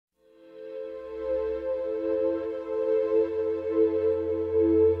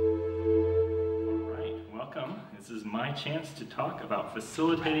my chance to talk about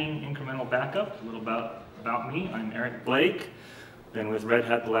facilitating incremental backup. A little about me. I'm Eric Blake. Been with Red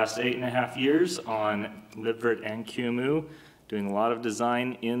Hat the last 8.5 years on libvirt and qemu, doing a lot of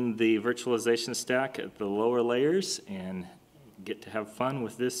design in the virtualization stack at the lower layers, and get to have fun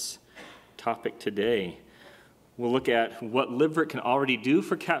with this topic today. We'll look at what libvirt can already do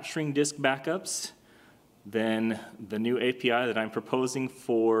for capturing disk backups, then the new API that I'm proposing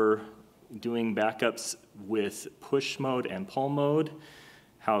for doing backups with push mode and pull mode,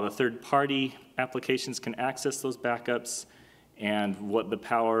 how the third-party applications can access those backups, and what the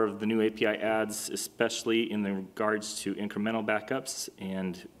power of the new API adds, especially in regards to incremental backups.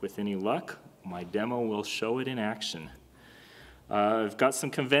 And with any luck, my demo will show it in action. I've got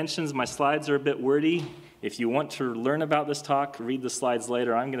some conventions. My slides are a bit wordy. If you want to learn about this talk, read the slides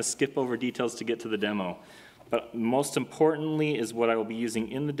later. I'm going to skip over details to get to the demo. But most importantly is what I will be using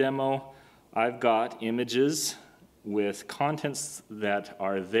in the demo. I've got images with contents that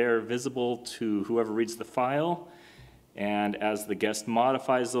are there visible to whoever reads the file. And as the guest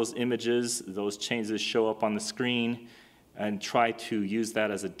modifies those images, those changes show up on the screen, and try to use that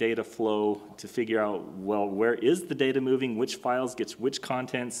as a data flow to figure out, well, where is the data moving, which files gets which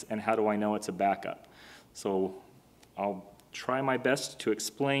contents, and how do I know it's a backup? So I'll try my best to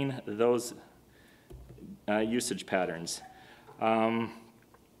explain those usage patterns.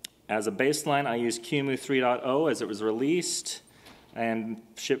 As a baseline, I use qemu 3.0 as it was released and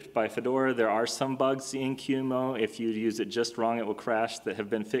shipped by Fedora. There are some bugs in qemu. If you use it just wrong, it will crash, that have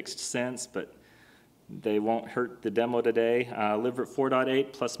been fixed since, but they won't hurt the demo today. libvirt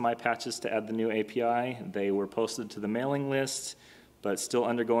 4.8 plus my patches to add the new API. They were posted to the mailing list, but still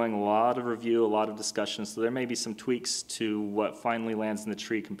undergoing a lot of review, a lot of discussion, so there may be some tweaks to what finally lands in the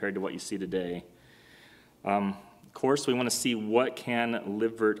tree compared to what you see today. Of course, we want to see what can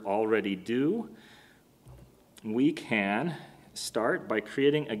libvirt already do. We can start by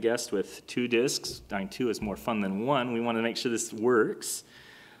creating a guest with 2 disks. 2 is more fun than 1. We want to make sure this works.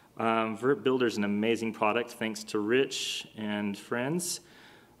 Virt Builder is an amazing product, thanks to Rich and friends.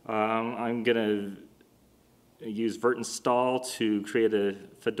 I'm going to use virt install to create a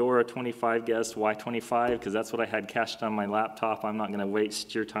Fedora 25 guest Y25, because that's what I had cached on my laptop. I'm not going to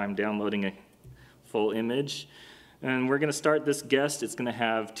waste your time downloading a full image. And we're going to start this guest. It's going to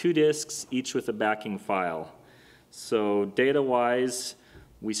have 2 disks, each with a backing file. So data-wise,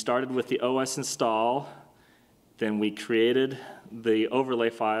 we started with the OS install, then we created the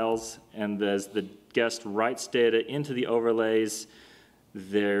overlay files, and as the guest writes data into the overlays,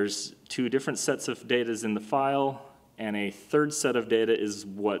 there's 2 different sets of data in the file, and a third set of data is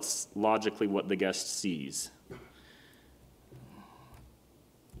what's logically what the guest sees.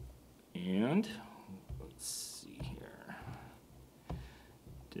 And let's see here,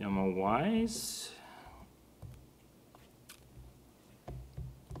 demo-wise.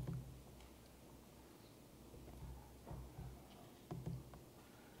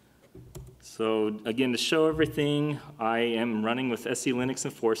 So again, to show everything, I am running with SE Linux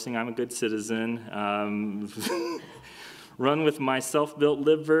enforcing. I'm a good citizen. Run with my self-built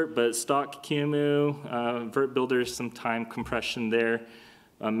libvirt, but stock qemu. Virt Builder, some time compression there.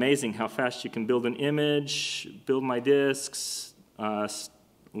 Amazing how fast you can build an image, build my disks,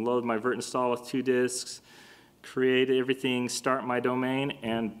 load my virt install with 2 disks, create everything, start my domain,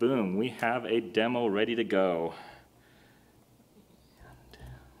 and boom, we have a demo ready to go.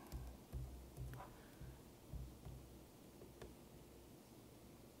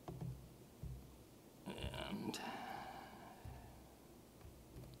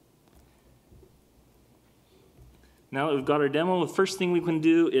 Now that we've got our demo, the first thing we can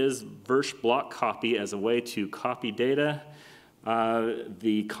do is virsh block copy as a way to copy data.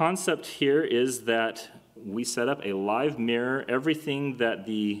 The concept here is that we set up a live mirror. Everything that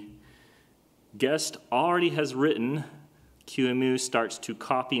the guest already has written, qemu starts to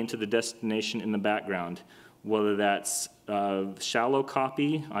copy into the destination in the background. Whether that's a shallow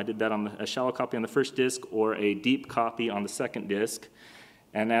copy, I did that on a shallow copy on the first disk, or a deep copy on the second disk.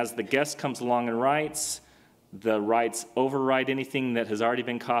 And as the guest comes along and writes, the writes override anything that has already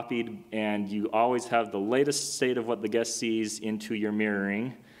been copied, and you always have the latest state of what the guest sees into your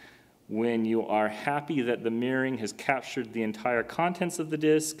mirroring. When you are happy that the mirroring has captured the entire contents of the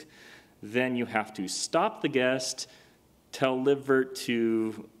disk, then you have to stop the guest, tell libvirt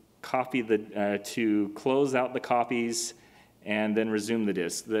to copy to close out the copies, and then resume the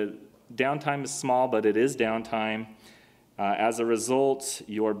disk. The downtime is small, but it is downtime. As a result,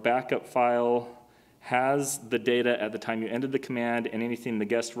 your backup file has the data at the time you ended the command, and anything the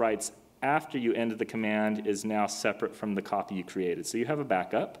guest writes after you ended the command is now separate from the copy you created. So you have a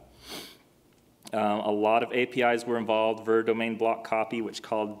backup. A lot of APIs were involved, vir domain block copy, which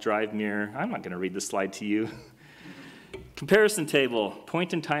called drive mirror. I'm not going to read the slide to you. Comparison table,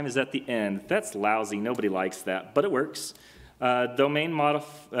 point in time is at the end. That's lousy, nobody likes that, but it works. Domain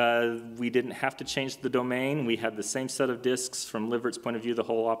we didn't have to change the domain. We had the same set of disks from libvirt's point of view, the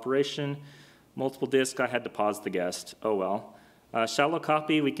whole operation. Multiple disk, I had to pause the guest, oh well. Shallow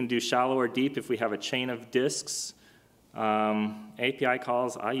copy, we can do shallow or deep if we have a chain of disks. API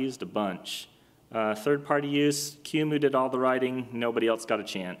calls, I used a bunch. Third-party use, qemu did all the writing, nobody else got a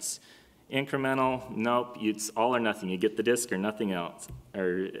chance. Incremental, nope, it's all or nothing. You get the disk or nothing else,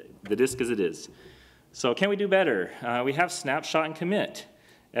 or the disk as it is. So can we do better? We have snapshot and commit.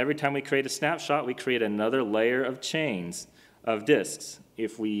 Every time we create a snapshot, we create another layer of chains of disks.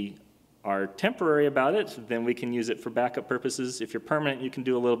 If we are temporary about it, then we can use it for backup purposes. If you're permanent, you can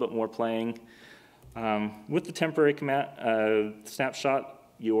do a little bit more playing. With the temporary snapshot,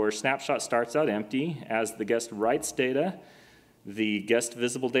 your snapshot starts out empty. As the guest writes data, the guest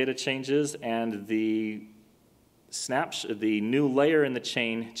visible data changes, and the new layer in the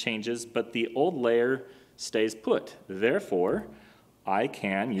chain changes, but the old layer stays put. Therefore, I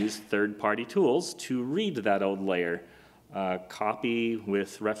can use third-party tools to read that old layer. Copy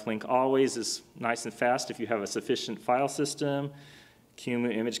with reflink always is nice and fast if you have a sufficient file system.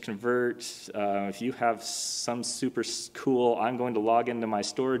 qemu image convert, if you have some super cool, I'm going to log into my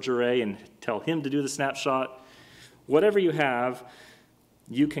storage array and tell him to do the snapshot. Whatever you have,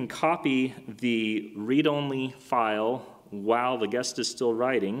 you can copy the read-only file while the guest is still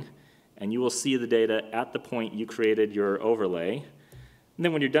writing, and you will see the data at the point you created your overlay. And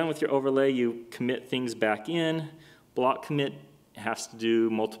then when you're done with your overlay, you commit things back in. Block commit has to do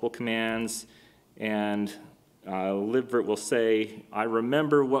multiple commands, and libvirt will say, I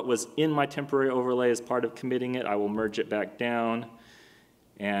remember what was in my temporary overlay as part of committing it. I will merge it back down.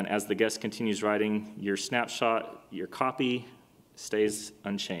 And as the guest continues writing, your snapshot, your copy, stays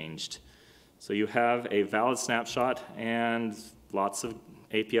unchanged. So you have a valid snapshot and lots of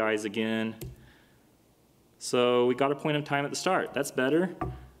APIs again. So we got a point in time at the start. That's better.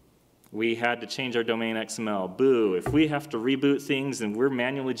 We had to change our domain XML. Boo. If we have to reboot things and we're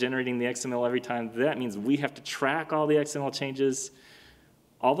manually generating the XML every time, that means we have to track all the XML changes,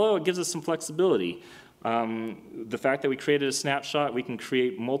 although it gives us some flexibility. The fact that we created a snapshot, we can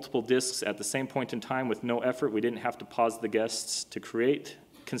create multiple disks at the same point in time with no effort. We didn't have to pause the guests to create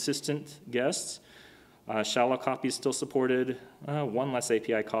consistent guests. Shallow copy is still supported, one less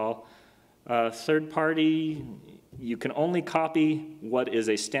API call. Third party, you can only copy what is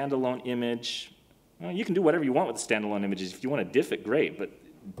a standalone image. You can do whatever you want with the standalone images. If you want to diff it, great, but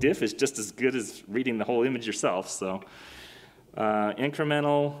diff is just as good as reading the whole image yourself. So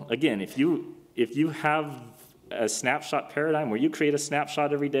incremental, again, if you have a snapshot paradigm where you create a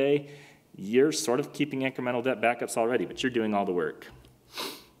snapshot every day, you're sort of keeping incremental backups already, but you're doing all the work.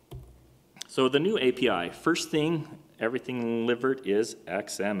 So the new API, first thing, everything libvirt is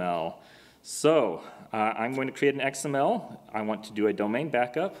XML. So I'm going to create an XML. I want to do a domain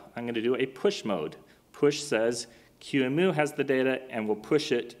backup. I'm going to do a push mode. Push says qemu has the data and will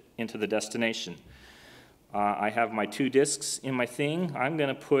push it into the destination. I have my 2 disks in my thing. I'm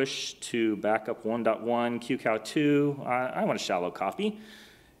going to push to backup 1.1, qcow2. I want a shallow copy.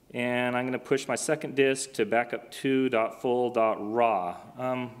 And I'm going to push my second disk to backup 2.full.raw.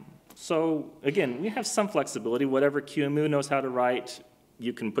 So again, we have some flexibility. Whatever qemu knows how to write,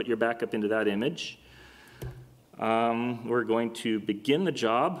 you can put your backup into that image. We're going to begin the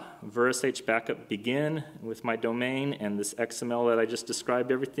job, vir.sh backup begin with my domain, and this XML that I just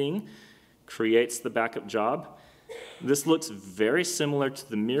described everything creates the backup job. This looks very similar to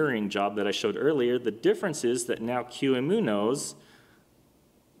the mirroring job that I showed earlier. The difference is that now qemu knows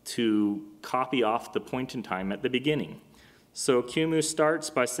to copy off the point in time at the beginning. So qemu starts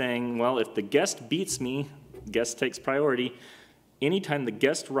by saying, well, if the guest beats me, guest takes priority. Anytime the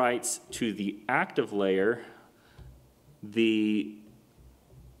guest writes to the active layer, the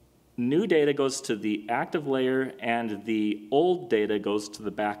new data goes to the active layer and the old data goes to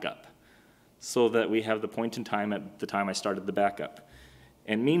the backup, so that we have the point in time at the time I started the backup.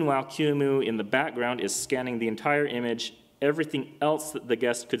 And meanwhile, qemu in the background is scanning the entire image. Everything else that the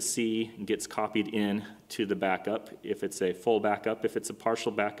guest could see gets copied in to the backup, if it's a full backup. If it's a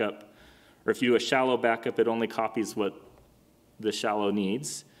partial backup, or if you do a shallow backup, it only copies what the shallow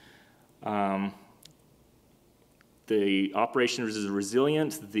needs. The operation is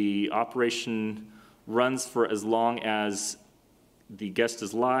resilient. The operation runs for as long as the guest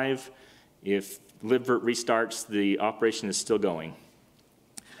is live. If libvirt restarts, the operation is still going.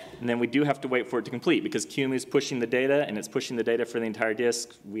 And then we do have to wait for it to complete because qemu is pushing the data and it's pushing the data for the entire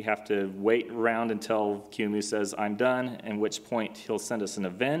disk. We have to wait around until qemu says I'm done, at which point he'll send us an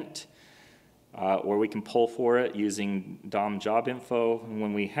event, or we can pull for it using DOM job info. And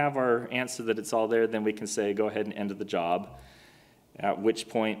when we have our answer that it's all there, then we can say go ahead and end the job, at which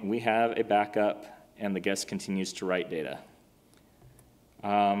point we have a backup and the guest continues to write data.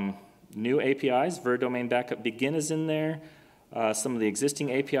 New APIs, vir domain backup begin is in there. Some of the existing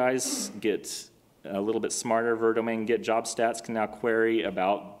APIs get a little bit smarter. Vir domain get job stats can now query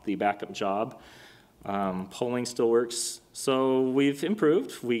about the backup job. Polling still works. So we've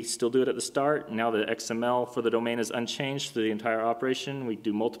improved. We still do it at the start. Now the XML for the domain is unchanged through the entire operation. We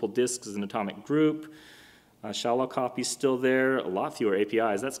do multiple disks as an atomic group. Shallow copy still there. A lot fewer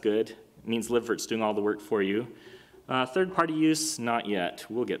APIs. That's good. It means libvirt's doing all the work for you. Third-party use, not yet.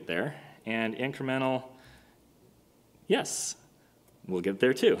 We'll get there. And incremental, yes, we'll get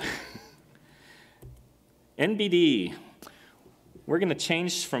there too. NBD, we're going to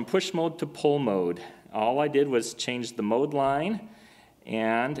change from push mode to pull mode. All I did was change the mode line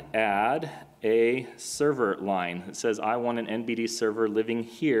and add a server line that says I want an NBD server living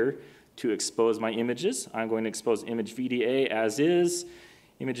here to expose my images. I'm going to expose image VDA as is.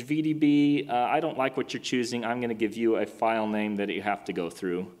 Image VDB, I don't like what you're choosing. I'm going to give you a file name that you have to go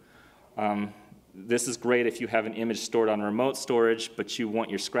through. This is great if you have an image stored on remote storage, but you want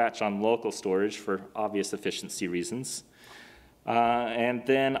your scratch on local storage for obvious efficiency reasons. And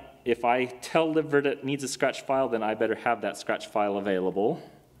then if I tell libvirt it needs a scratch file, then I better have that scratch file available.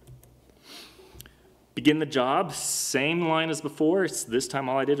 Begin the job, same line as before. This time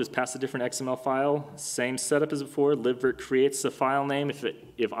all I did was pass a different XML file. Same setup as before. Libvirt creates a file name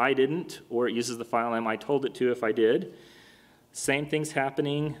if I didn't, or it uses the file name I told it to if I did. Same thing's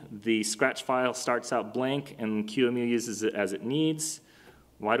happening. The scratch file starts out blank and qemu uses it as it needs.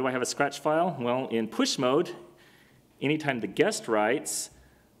 Why do I have a scratch file? Well, in push mode, anytime the guest writes,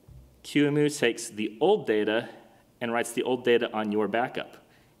 qemu takes the old data and writes the old data on your backup.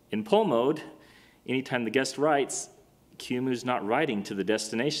 In pull mode, anytime the guest writes, qemu is not writing to the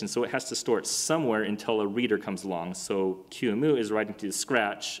destination, so it has to store it somewhere until a reader comes along. So qemu is writing to the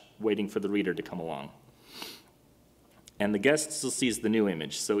scratch, waiting for the reader to come along. And the guest still sees the new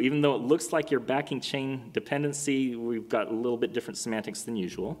image. So even though it looks like your backing chain dependency, we've got a little bit different semantics than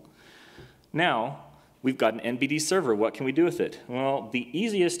usual. Now, we've got an NBD server. What can we do with it? Well, the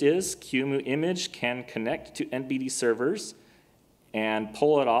easiest is qemu image can connect to NBD servers and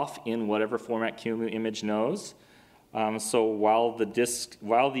pull it off in whatever format qemu image knows. So while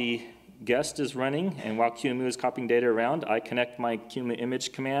the guest is running and while qemu is copying data around, I connect my qemu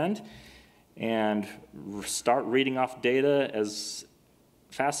image command and start reading off data as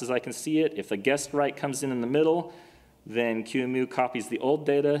fast as I can see it. If the guest write comes in the middle, then qemu copies the old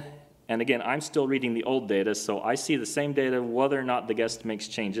data. And again, I'm still reading the old data, so I see the same data whether or not the guest makes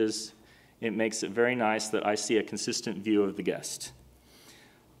changes. It makes it very nice that I see a consistent view of the guest.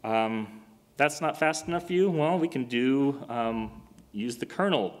 That's not fast enough for you? Well, we can use the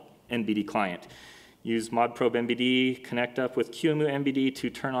kernel NBD client. Use modprobe NBD, connect up with qemu NBD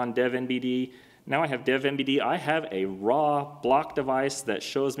to turn on dev NBD. Now I have dev NBD. I have a raw block device that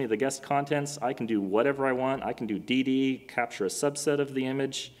shows me the guest contents. I can do whatever I want. I can do DD, capture a subset of the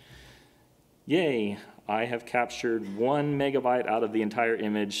image. Yay, I have captured 1 megabyte out of the entire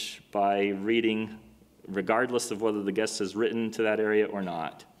image by reading, regardless of whether the guest has written to that area or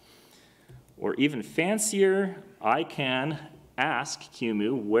not. Or even fancier, I can ask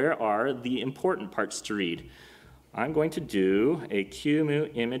qemu, where are the important parts to read? I'm going to do a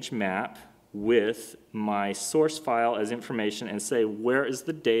qemu image map with my source file as information and say, where is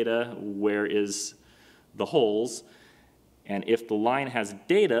the data, where is the holes? And if the line has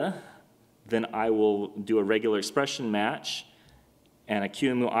data, then I will do a regular expression match and a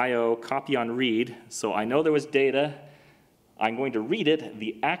qemu IO copy on read. So I know there was data. I'm going to read it.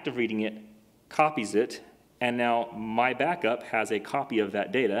 The act of reading it copies it. And now my backup has a copy of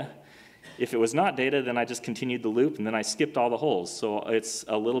that data. If it was not data, then I just continued the loop, and then I skipped all the holes. So it's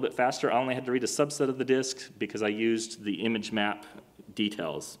a little bit faster. I only had to read a subset of the disk because I used the image map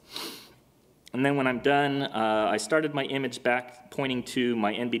details. And then when I'm done, I started my image back pointing to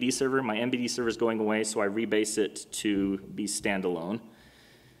my NBD server. My NBD server is going away, so I rebase it to be standalone.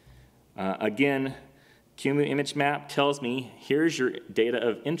 Again, qemu image map tells me, here's your data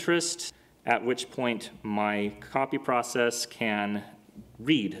of interest, at which point my copy process can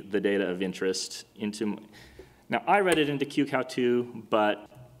read the data of interest into. Now, I read it into qcow2, but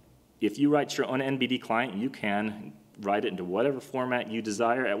if you write your own NBD client, you can write it into whatever format you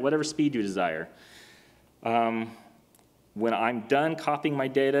desire, at whatever speed you desire. when I'm done copying my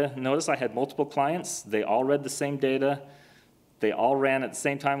data, notice I had multiple clients. They all read the same data. They all ran at the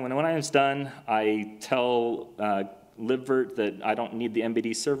same time. When I was done, I tell libvirt that I don't need the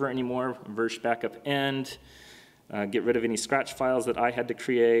MBD server anymore, virtual backup end, get rid of any scratch files that I had to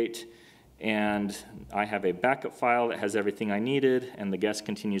create, and I have a backup file that has everything I needed, and the guest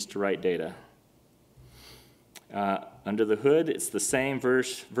continues to write data. Under the hood, it's the same vir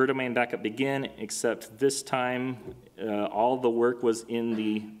domain backup begin, except this time all the work was in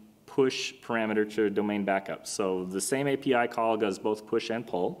the push parameter to domain backup. So the same API call does both push and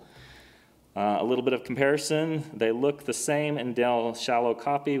pull. A little bit of comparison, they look the same in Dell shallow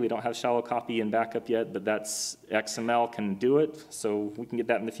copy. We don't have shallow copy in backup yet, but that's XML can do it, so we can get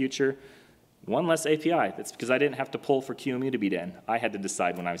that in the future. One less API, that's because I didn't have to pull for qemu to be done. I had to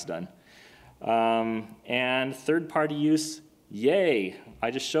decide when I was done. And third-party use, yay!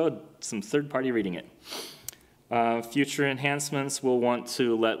 I just showed some third-party reading it. Future enhancements, we'll want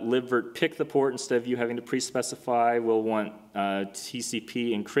to let libvirt pick the port instead of you having to pre-specify. We'll want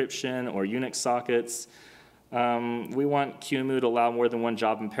TCP encryption or Unix sockets. We want qemu to allow more than one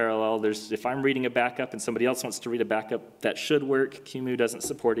job in parallel. If I'm reading a backup and somebody else wants to read a backup, that should work. qemu doesn't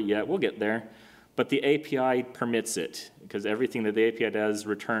support it yet. We'll get there. But the API permits it, because everything that the API does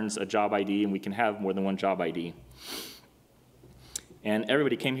returns a job ID, and we can have more than one job ID. And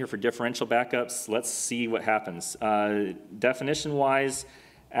everybody came here for differential backups. Let's see what happens. Definition-wise,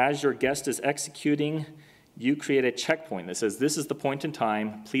 as your guest is executing, you create a checkpoint that says, this is the point in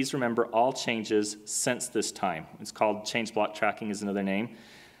time. Please remember all changes since this time. It's called change block tracking is another name.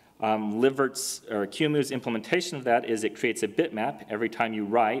 libvirt's or qemu's implementation of that is it creates a bitmap. Every time you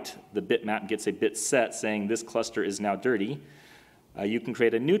write, the bitmap gets a bit set saying this cluster is now dirty. You can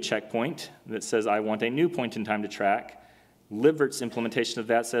create a new checkpoint that says I want a new point in time to track. libvirt's implementation of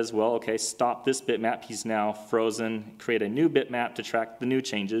that says, well, okay, stop this bitmap. He's now frozen. Create a new bitmap to track the new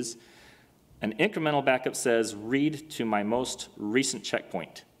changes. An incremental backup says read to my most recent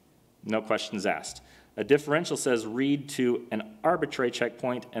checkpoint. No questions asked. A differential says read to an arbitrary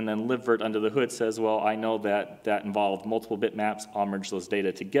checkpoint, and then libvirt under the hood says, well, I know that that involved multiple bitmaps. I'll merge those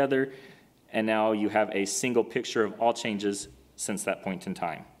data together, and now you have a single picture of all changes since that point in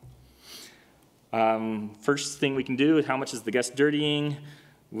time. First thing we can do is how much is the guest dirtying.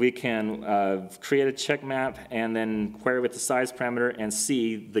 We can create a check map and then query with the size parameter and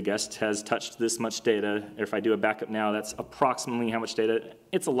see the guest has touched this much data. If I do a backup now, that's approximately how much data.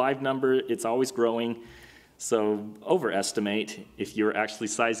 It's a live number. It's always growing. So overestimate. If you're actually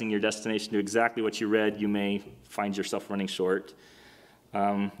sizing your destination to exactly what you read, you may find yourself running short.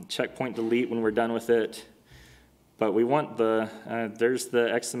 Checkpoint delete when we're done with it. But we want the, there's the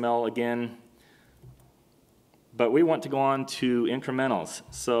XML again. But we want to go on to incrementals.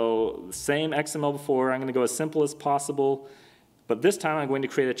 So same XML before, I'm going to go as simple as possible, but this time I'm going to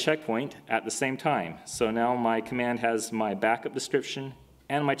create a checkpoint at the same time. So now my command has my backup description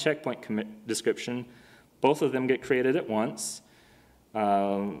and my checkpoint description. Both of them get created at once.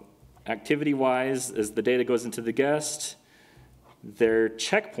 Activity-wise, as the data goes into the guest, their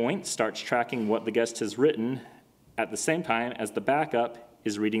checkpoint starts tracking what the guest has written at the same time as the backup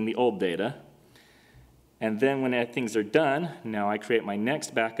is reading the old data. And then when things are done, now I create my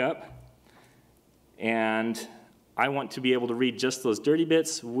next backup, and I want to be able to read just those dirty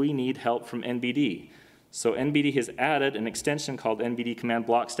bits. We need help from NBD. So NBD has added an extension called NBD command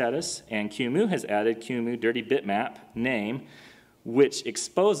block status, and qemu has added qemu dirty bitmap name, which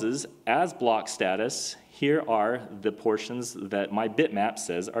exposes as block status, here are the portions that my bitmap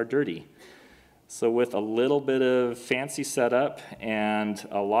says are dirty. So with a little bit of fancy setup and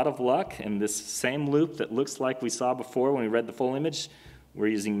a lot of luck in this same loop that looks like we saw before when we read the full image, we're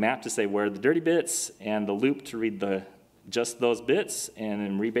using map to say where are the dirty bits and the loop to read just those bits and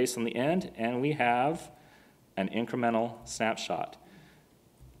then rebase on the end, and we have an incremental snapshot.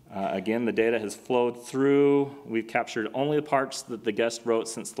 Again, the data has flowed through. We've captured only the parts that the guest wrote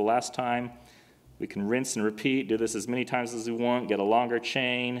since the last time. We can rinse and repeat, do this as many times as we want, get a longer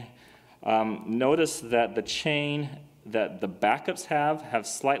chain. Notice that the chain that the backups have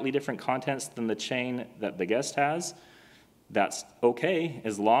slightly different contents than the chain that the guest has. That's okay,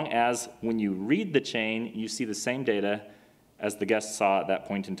 as long as when you read the chain, you see the same data as the guest saw at that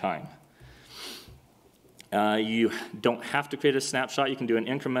point in time. You don't have to create a snapshot. You can do an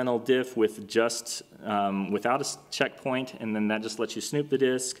incremental diff with just without a checkpoint, and then that just lets you snoop the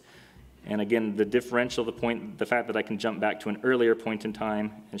disk. And again, the differential, the fact that I can jump back to an earlier point in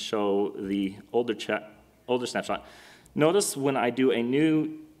time and show the older snapshot. Notice when I do a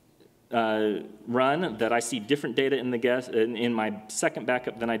new run that I see different data in the guest in my second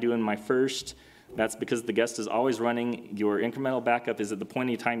backup than I do in my first. That's because the guest is always running. Your incremental backup is at the point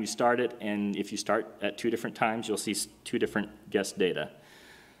in time you start it, and if you start at 2 different times, you'll see 2 different guest data.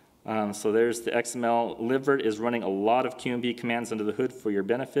 So there's the XML. Libvirt is running a lot of QMB commands under the hood for your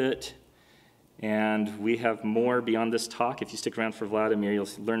benefit. And we have more beyond this talk. If you stick around for Vladimir, you'll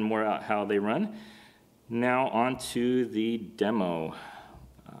learn more about how they run. Now on to the demo.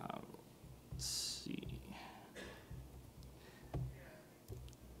 Let's see.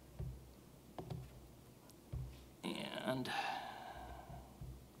 And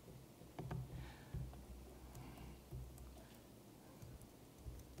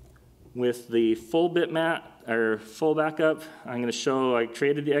with the full bitmap or full backup, I'm going to show I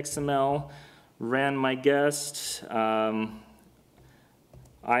created the XML, ran my guest. I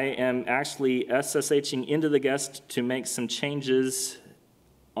am actually SSHing into the guest to make some changes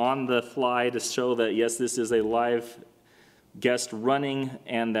on the fly to show that, yes, this is a live guest running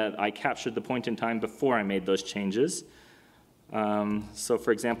and that I captured the point in time before I made those changes. So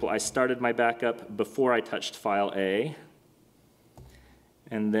for example, I started my backup before I touched file A,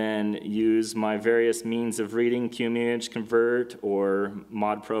 and then use my various means of reading, qemu+libvirt or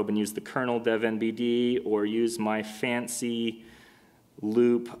modprobe and use the kernel dev-nbd, or use my fancy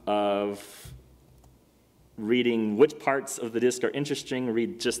loop of reading which parts of the disk are interesting,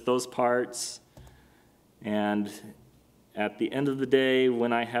 read just those parts. And at the end of the day,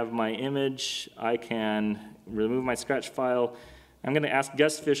 when I have my image, I can remove my scratch file. I'm going to ask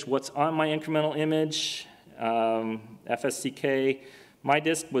guestfish what's on my incremental image, FSCK. My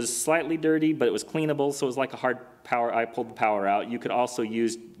disk was slightly dirty, but it was cleanable, so it was like a hard power. I pulled the power out. You could also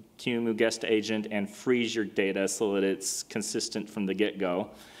use qemu guest agent and freeze your data so that it's consistent from the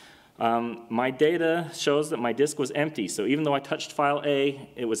get-go. My data shows that my disk was empty, so even though I touched file A,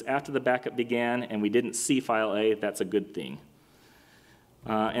 it was after the backup began and we didn't see file A. That's a good thing.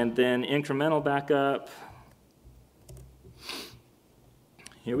 And then incremental backup.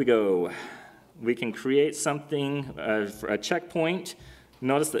 Here we go. We can create something, a checkpoint.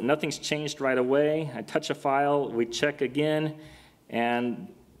 Notice that nothing's changed right away. I touch a file, we check again, and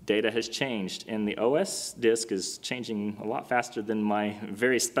data has changed. And the OS disk is changing a lot faster than my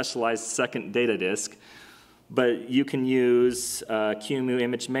very specialized second data disk. But you can use qemu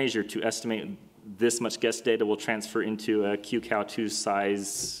image measure to estimate this much guest data will transfer into a qcow2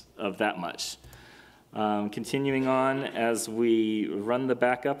 size of that much. Continuing on, as we run the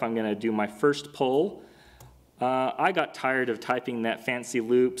backup, I'm going to do my first pull. I got tired of typing that fancy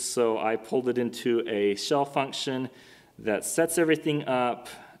loop, so I pulled it into a shell function that sets everything up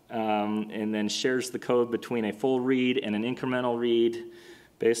and then shares the code between a full read and an incremental read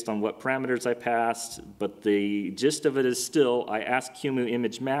based on what parameters I passed. But the gist of it is still, I ask qemu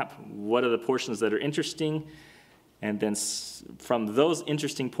image map, what are the portions that are interesting? And then from those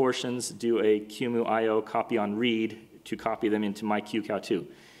interesting portions, do a qemu.io copy on read to copy them into my qcow2.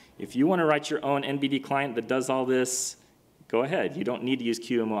 If you want to write your own NBD client that does all this, go ahead. You don't need to use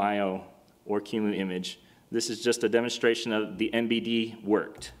qemu.io or qemu image. This is just a demonstration of the NBD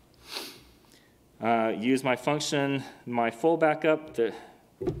worked. Use my function, my full backup.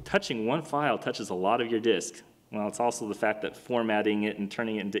 Touching one file touches a lot of your disk. Well, it's also the fact that formatting it and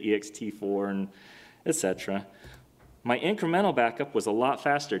turning it into ext4 and etc. My incremental backup was a lot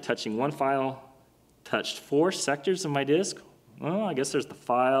faster. Touching one file touched 4 sectors of my disk. Well, I guess there's the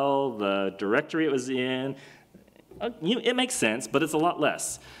file, the directory it was in. It makes sense, but it's a lot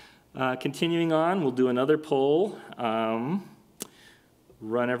less. Continuing on, we'll do another poll. Run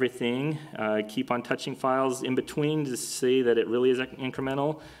everything. Keep on touching files in between to see that it really is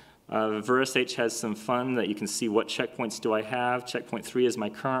incremental. virsh has some fun that you can see what checkpoints do I have. Checkpoint 3 is my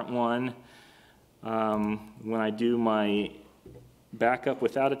current one. When I do my backup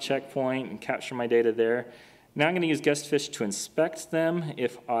without a checkpoint and capture my data there. Now I'm going to use guestfish to inspect them.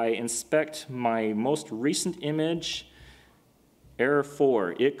 If I inspect my most recent image, error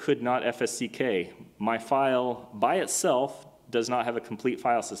 4, it could not FSCK. My file by itself does not have a complete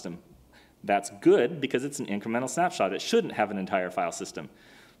file system. That's good because it's an incremental snapshot. It shouldn't have an entire file system.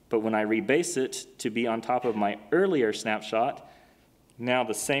 But when I rebase it to be on top of my earlier snapshot, now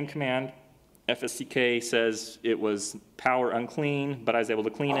the same command, FSCK, says it was power unclean, but I was able to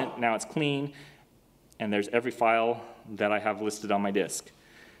clean it. Now it's clean, and there's every file that I have listed on my disk.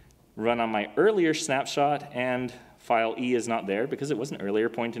 Run on my earlier snapshot, and file E is not there because it was an earlier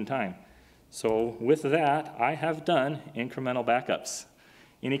point in time. So with that, I have done incremental backups.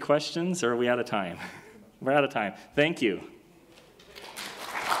 Any questions, or are we out of time? We're out of time. Thank you.